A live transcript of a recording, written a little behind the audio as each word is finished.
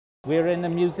We're in a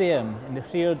museum in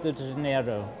Rio de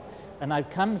Janeiro, and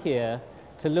I've come here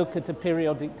to look at a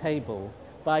periodic table,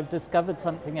 but I've discovered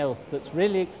something else that's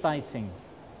really exciting.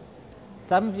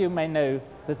 Some of you may know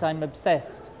that I'm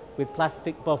obsessed with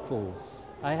plastic bottles.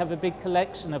 I have a big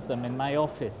collection of them in my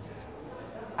office.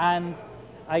 And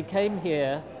I came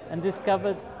here and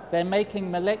discovered they're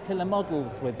making molecular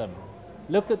models with them.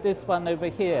 Look at this one over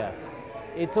here.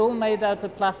 It's all made out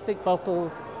of plastic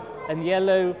bottles and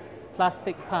yellow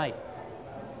plastic pipe.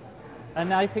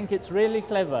 And I think it's really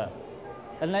clever.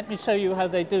 And let me show you how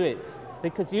they do it,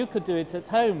 because you could do it at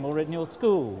home or in your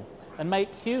school and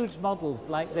make huge models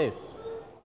like this.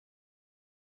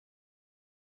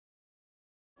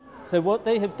 So what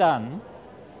they have done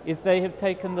is they have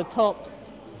taken the tops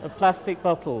of plastic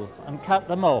bottles and cut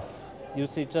them off. You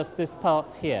see just this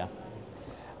part here.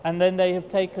 And then they have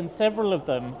taken several of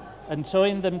them and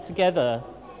joined them together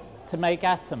to make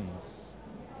atoms.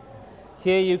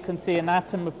 Here you can see an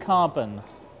atom of carbon,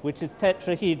 which is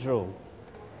tetrahedral.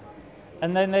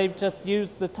 And then they've just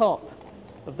used the top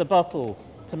of the bottle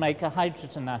to make a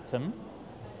hydrogen atom.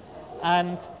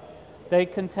 And they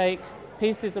can take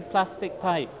pieces of plastic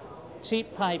pipe,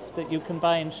 cheap pipe that you can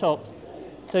buy in shops,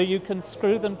 so you can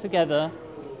screw them together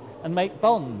and make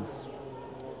bonds.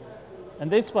 And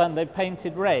this one they've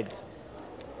painted red.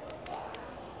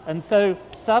 And so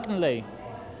suddenly,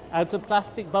 out of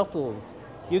plastic bottles,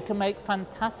 you can make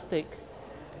fantastic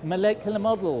molecular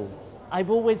models. I've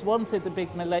always wanted a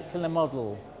big molecular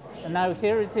model, and now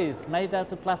here it is, made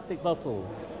out of plastic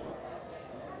bottles.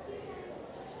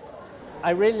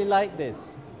 I really like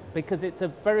this because it's a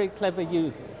very clever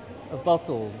use of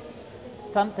bottles,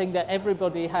 something that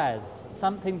everybody has,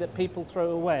 something that people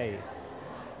throw away.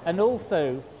 And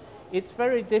also, it's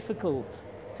very difficult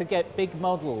to get big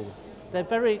models. They're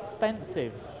very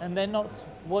expensive and they're not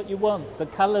what you want. The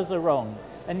colors are wrong.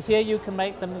 And here you can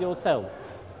make them yourself.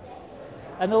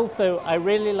 And also, I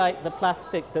really like the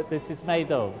plastic that this is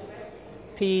made of,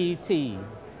 PET,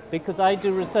 because I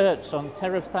do research on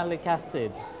terephthalic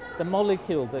acid, the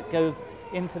molecule that goes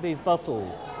into these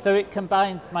bottles. So it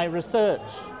combines my research,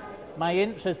 my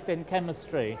interest in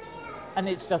chemistry, and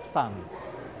it's just fun.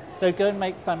 So go and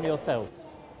make some yourself.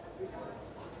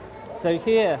 So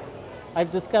here, I've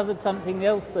discovered something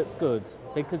else that's good,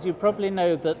 because you probably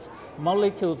know that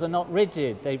molecules are not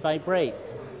rigid, they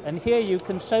vibrate. And here you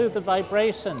can show the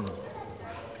vibrations.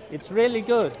 It's really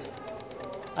good.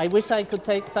 I wish I could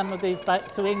take some of these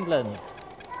back to England,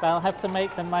 but I'll have to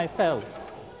make them myself.